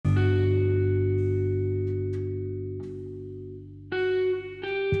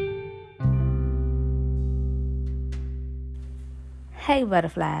Hey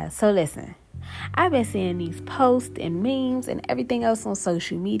butterflies, so listen, I've been seeing these posts and memes and everything else on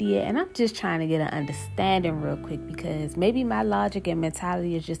social media, and I'm just trying to get an understanding real quick because maybe my logic and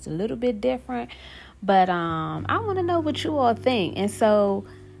mentality is just a little bit different, but I want to know what you all think. And so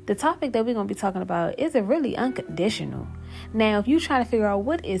the topic that we're going to be talking about, is it really unconditional? Now, if you're trying to figure out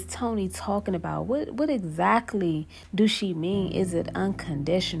what is Toni talking about, what exactly do she mean? Is it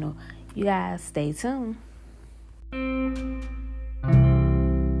unconditional? You guys stay tuned.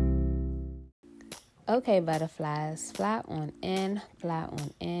 Okay, butterflies, fly on in, fly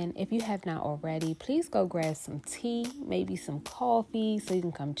on in. If you have not already, please go grab some tea, maybe some coffee, so you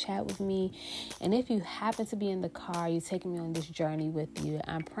can come chat with me. And if you happen to be in the car, you're taking me on this journey with you,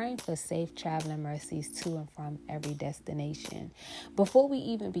 I'm praying for safe traveling mercies to and from every destination. Before we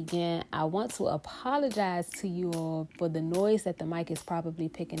even begin, I want to apologize to you all for the noise that the mic is probably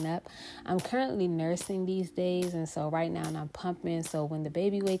picking up. I'm currently nursing these days, and so right now I'm pumping. So when the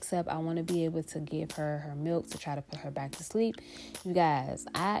baby wakes up, I want to be able to give her milk to try to put her back to sleep. You guys,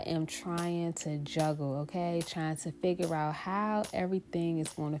 I am trying to juggle, okay? Trying to figure out how everything is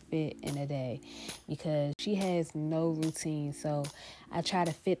going to fit in a day because she has no routine. So I try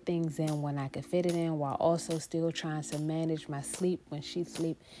to fit things in when I can fit it in while also still trying to manage my sleep when she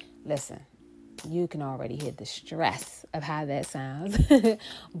sleep. Listen, you can already hear the stress of how that sounds,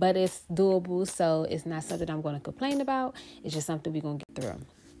 but it's doable. So it's not something I'm going to complain about. It's just something we're going to get through.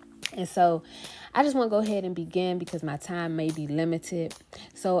 And so I just want to go ahead and begin because my time may be limited.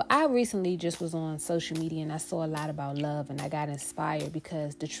 So I recently just was on social media and I saw a lot about love and I got inspired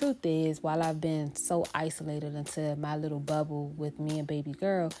because the truth is, while I've been so isolated into my little bubble with me and baby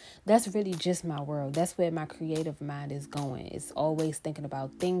girl, that's really just my world. That's where my creative mind is going. It's always thinking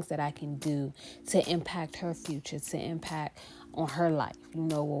about things that I can do to impact her future, to impact on her life.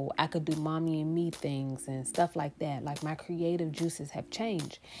 Well, I could do mommy and me things and stuff like that. Like my creative juices have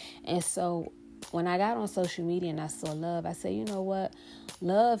changed. And so when I got on social media and I saw love, I said, you know what?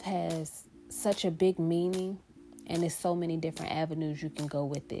 Love has such a big meaning and there's so many different avenues you can go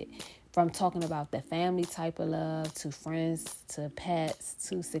with it. From talking about the family type of love to friends, to pets,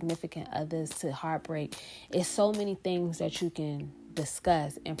 to significant others, to heartbreak. It's so many things that you can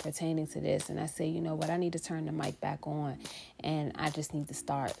discuss and pertaining to this. And I say, you know what, I need to turn the mic back on and I just need to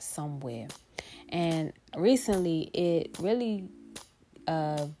start somewhere. And recently it really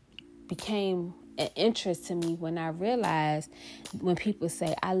became an interest to me when I realized when people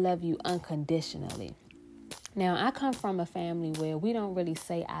say, I love you unconditionally. Now, I come from a family where we don't really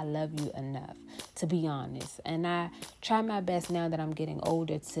say I love you enough, to be honest. And I try my best now that I'm getting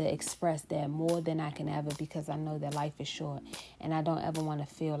older to express that more than I can ever because I know that life is short and I don't ever want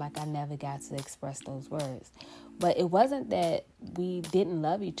to feel like I never got to express those words. But it wasn't that we didn't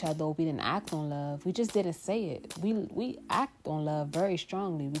love each other or we didn't act on love. We just didn't say it. We act on love very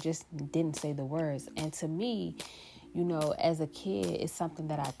strongly. We just didn't say the words. And to me, as a kid, it's something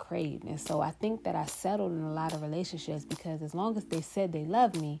that I craved. And so I think that I settled in a lot of relationships because as long as they said they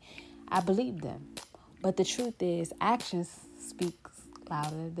loved me, I believed them. But the truth is, actions speak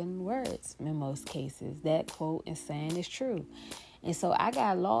louder than words in most cases. That quote and saying is true. And so I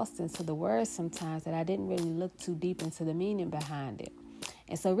got lost into the words sometimes that I didn't really look too deep into the meaning behind it.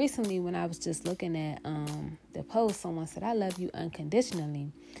 And so recently when I was just looking at the post, someone said, I love you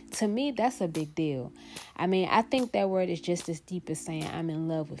unconditionally. To me, that's a big deal. I mean, I think that word is just as deep as saying I'm in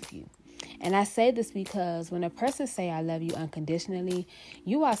love with you. And I say this because when a person say I love you unconditionally,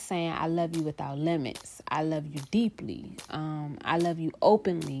 you are saying I love you without limits. I love you deeply. I love you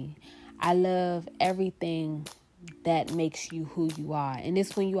openly. I love everything that makes you who you are. And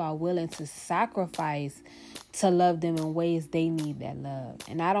it's when you are willing to sacrifice to love them in ways they need that love.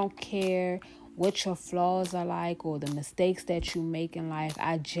 And I don't care what your flaws are like or the mistakes that you make in life.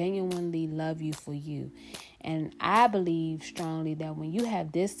 I genuinely love you for you. And I believe strongly that when you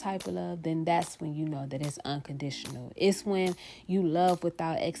have this type of love, then that's when you know that it's unconditional. It's when you love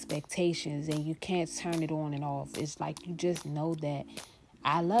without expectations and you can't turn it on and off. It's like you just know that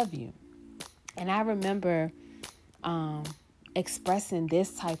I love you. And I remember expressing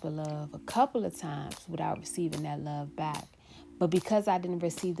this type of love a couple of times without receiving that love back. But because I didn't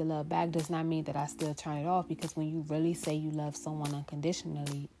receive the love back does not mean that I still turn it off, because when you really say you love someone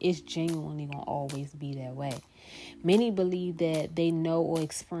unconditionally, it's genuinely going to always be that way. Many believe that they know or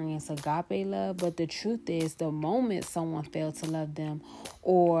experience agape love, but the truth is the moment someone fails to love them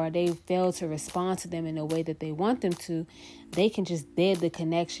or they fail to respond to them in a way that they want them to, they can just dead the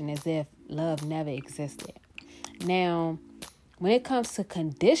connection as if love never existed. Now, When it comes to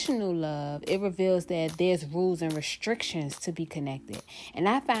conditional love, it reveals that there's rules and restrictions to be connected. And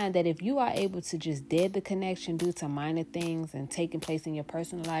I find that if you are able to just dead the connection due to minor things and taking place in your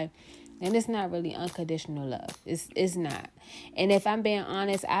personal life, then it's not really unconditional love. It's not. And if I'm being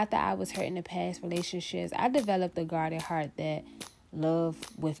honest, after I was hurt in the past relationships, I developed a guarded heart that love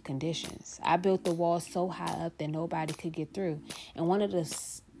with conditions. I built the wall so high up that nobody could get through. And one of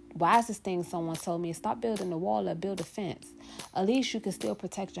the wisest things someone told me is stop building the wall up, build a fence. At least you can still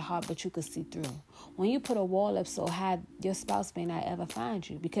protect your heart, but you can see through. When you put a wall up so high, your spouse may not ever find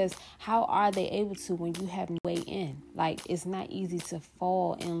you, because how are they able to when you have no way in? Like, it's not easy to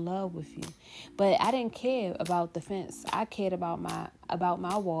fall in love with you. But I didn't care about the fence. I cared about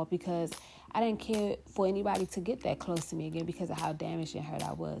my wall, because I didn't care for anybody to get that close to me again because of how damaged and hurt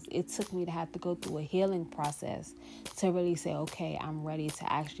I was. It took me to have to go through a healing process to really say, okay, I'm ready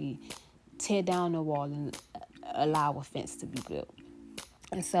to actually tear down the wall and allow a fence to be built.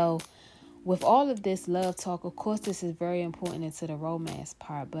 And so with all of this love talk, of course, this is very important into the romance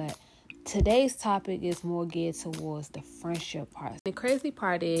part, but today's topic is more geared towards the friendship part. The crazy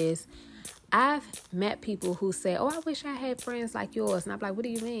part is I've met people who say, oh, I wish I had friends like yours. And I'm like, what do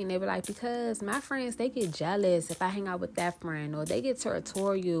you mean? They were like, because my friends, they get jealous if I hang out with that friend, or they get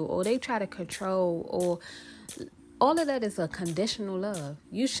territorial, or they try to control, or all of that is a conditional love.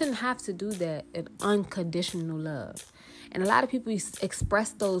 You shouldn't have to do that in unconditional love. And a lot of people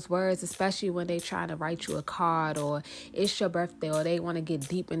express those words, especially when they try to write you a card, or it's your birthday, or they want to get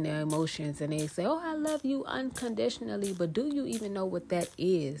deep in their emotions, and they say, oh, I love you unconditionally. But do you even know what that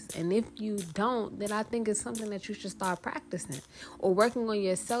is? And if you don't, then I think it's something that you should start practicing or working on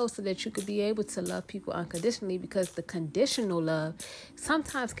yourself so that you could be able to love people unconditionally, because the conditional love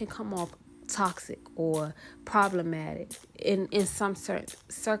sometimes can come off toxic or problematic in some certain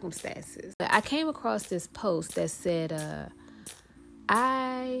circumstances. I came across this post that said,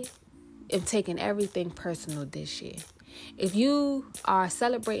 I am taking everything personal this year. If you are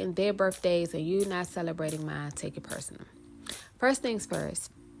celebrating their birthdays and you're not celebrating mine, take it personal. First things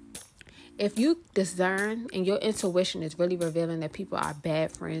first, if you discern and your intuition is really revealing that people are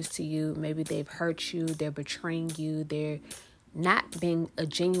bad friends to you, maybe they've hurt you, they're betraying you, they're not being a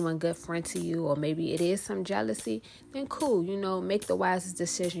genuine good friend to you, or maybe it is some jealousy, then cool, make the wisest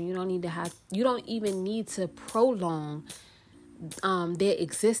decision. You don't even need to prolong their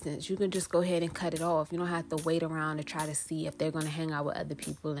existence. You can just go ahead and cut it off. You don't have to wait around to try to see if they're going to hang out with other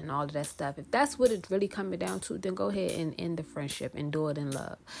people and all of that stuff. If that's what it's really coming down to, then go ahead and end the friendship and do it in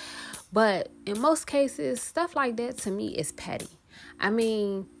love. But in most cases, stuff like that to me is petty. I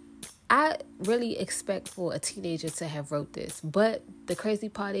mean, I really expect for a teenager to have wrote this. But the crazy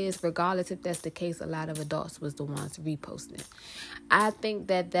part is, regardless if that's the case, a lot of adults was the ones reposting. I think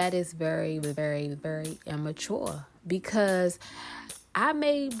that is very, very, very immature, because I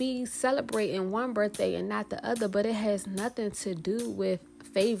may be celebrating one birthday and not the other, but it has nothing to do with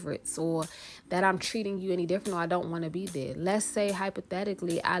favorites or that I'm treating you any different or I don't want to be there. Let's say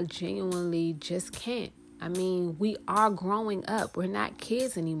hypothetically, I genuinely just can't. I mean, we are growing up. We're not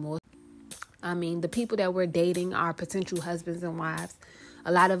kids anymore. I mean, the people that we're dating are potential husbands and wives.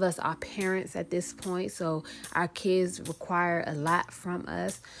 A lot of us are parents at this point, so our kids require a lot from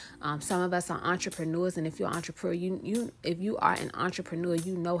us. Some of us are entrepreneurs, and if you're an entrepreneur, if you are an entrepreneur,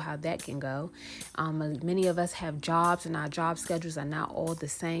 you know how that can go. Many of us have jobs, and our job schedules are not all the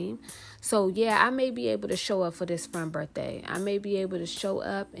same. So yeah, I may be able to show up for this friend birthday. I may be able to show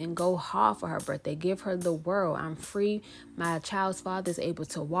up and go hard for her birthday, give her the world. I'm free. My child's father is able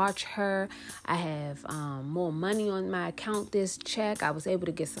to watch her. I have more money on my account this check. I was able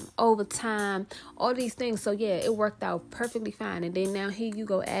to get some overtime, all these things. So yeah, it worked out perfectly fine. And then now here you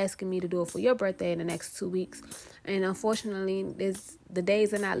go asking me to do it for your birthday in the next 2 weeks. And unfortunately, the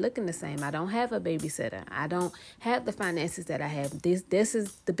days are not looking the same. I don't have a babysitter. I don't have the finances that I have. This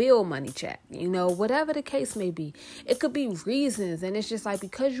is the bill money check. Whatever the case may be. It could be reasons. And it's just like,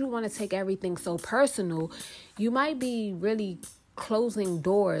 because you want to take everything so personal, you might be really closing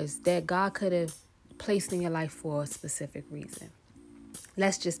doors that God could have placed in your life for a specific reason.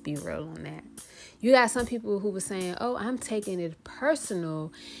 Let's just be real on that. You got some people who were saying, oh, I'm taking it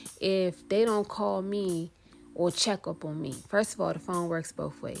personal if they don't call me or check up on me. First of all, the phone works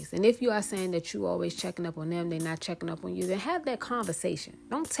both ways. And if you are saying that you always checking up on them, they're not checking up on you, then have that conversation.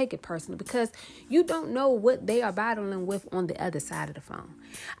 Don't take it personal, because you don't know what they are battling with on the other side of the phone.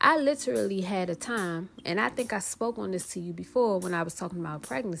 I literally had a time, and I think I spoke on this to you before when I was talking about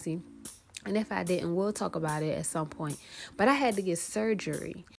pregnancy. And if I didn't, we'll talk about it at some point. But I had to get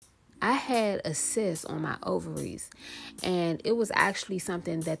surgery. I had a cyst on my ovaries, and it was actually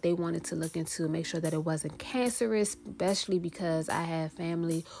something that they wanted to look into, make sure that it wasn't cancerous, especially because I have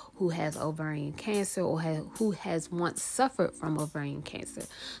family who has ovarian cancer or who has once suffered from ovarian cancer.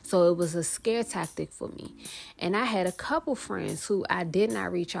 So it was a scare tactic for me. And I had a couple friends who I did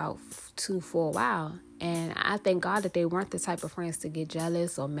not reach out to for a while. And I thank God that they weren't the type of friends to get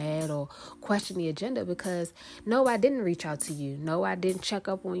jealous or mad or question the agenda, because no, I didn't reach out to you. No, I didn't check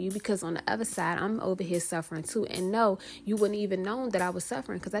up on you, because on the other side, I'm over here suffering too. And no, you wouldn't even known that I was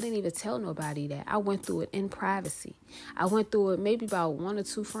suffering, because I didn't even tell nobody that. I went through it in privacy. I went through it, maybe about 1 or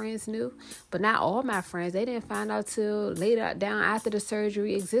 2 friends knew, but not all my friends. They didn't find out till later down after the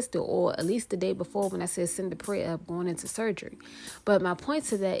surgery existed, or at least the day before when I said send the prayer up going into surgery. But my point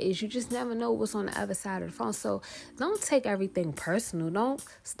to that is you just never know what's on the other side of the phone. So don't take everything personal. Don't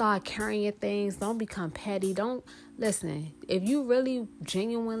start carrying things. Don't become petty. Don't listen. If you really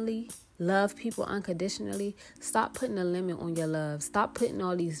genuinely love people unconditionally, stop putting a limit on your love. Stop putting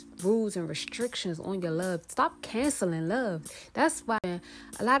all these rules and restrictions on your love. Stop canceling love. That's why a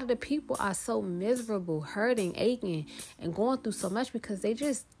lot of the people are so miserable, hurting, aching, and going through so much, because they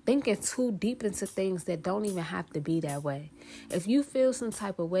just thinking too deep into things that don't even have to be that way. If you feel some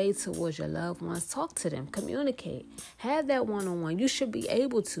type of way towards your loved ones, talk to them, communicate, have that one-on-one. You should be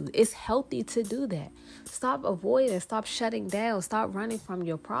able to. It's healthy to do that. Stop avoiding, stop shutting down, stop running from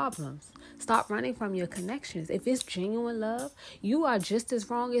your problems. Stop running from your connections. If it's genuine love, you are just as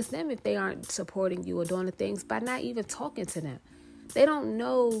wrong as them if they aren't supporting you or doing the things by not even talking to them. They don't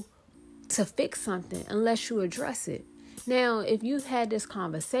know to fix something unless you address it. Now, if you've had this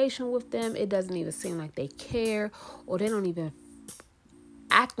conversation with them, it doesn't even seem like they care, or they don't even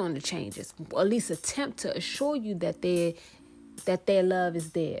act on the changes, or at least attempt to assure you that their love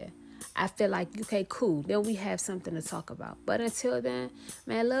is there. I feel like, okay, cool, then we have something to talk about. But until then,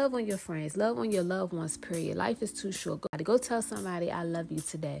 man, love on your friends, love on your loved ones, period. Life is too short. Go tell somebody I love you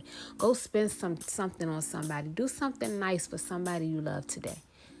today. Go spend something on somebody. Do something nice for somebody you love today.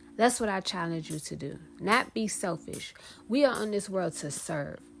 That's what I challenge you to do. Not be selfish. We are on this world to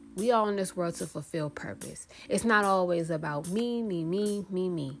serve. We are on this world to fulfill purpose. It's not always about me.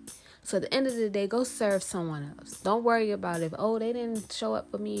 So at the end of the day, go serve someone else. Don't worry about if, they didn't show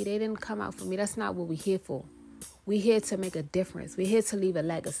up for me, they didn't come out for me. That's not what we're here for. We're here to make a difference. We're here to leave a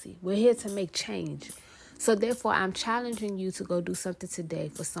legacy. We're here to make change. So therefore, I'm challenging you to go do something today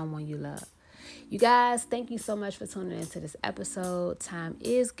for someone you love. You guys, thank you so much for tuning into this episode. Time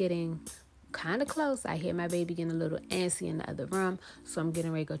is getting kind of close. I hear my baby getting a little antsy in the other room, so I'm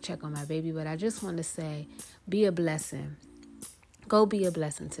getting ready to go check on my baby. But I just want to say, be a blessing. Go be a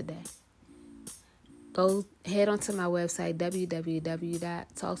blessing today. Go head onto my website,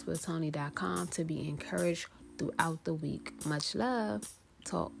 www.talkswithtony.com, to be encouraged throughout the week. Much love.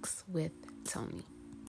 Talks with Tony.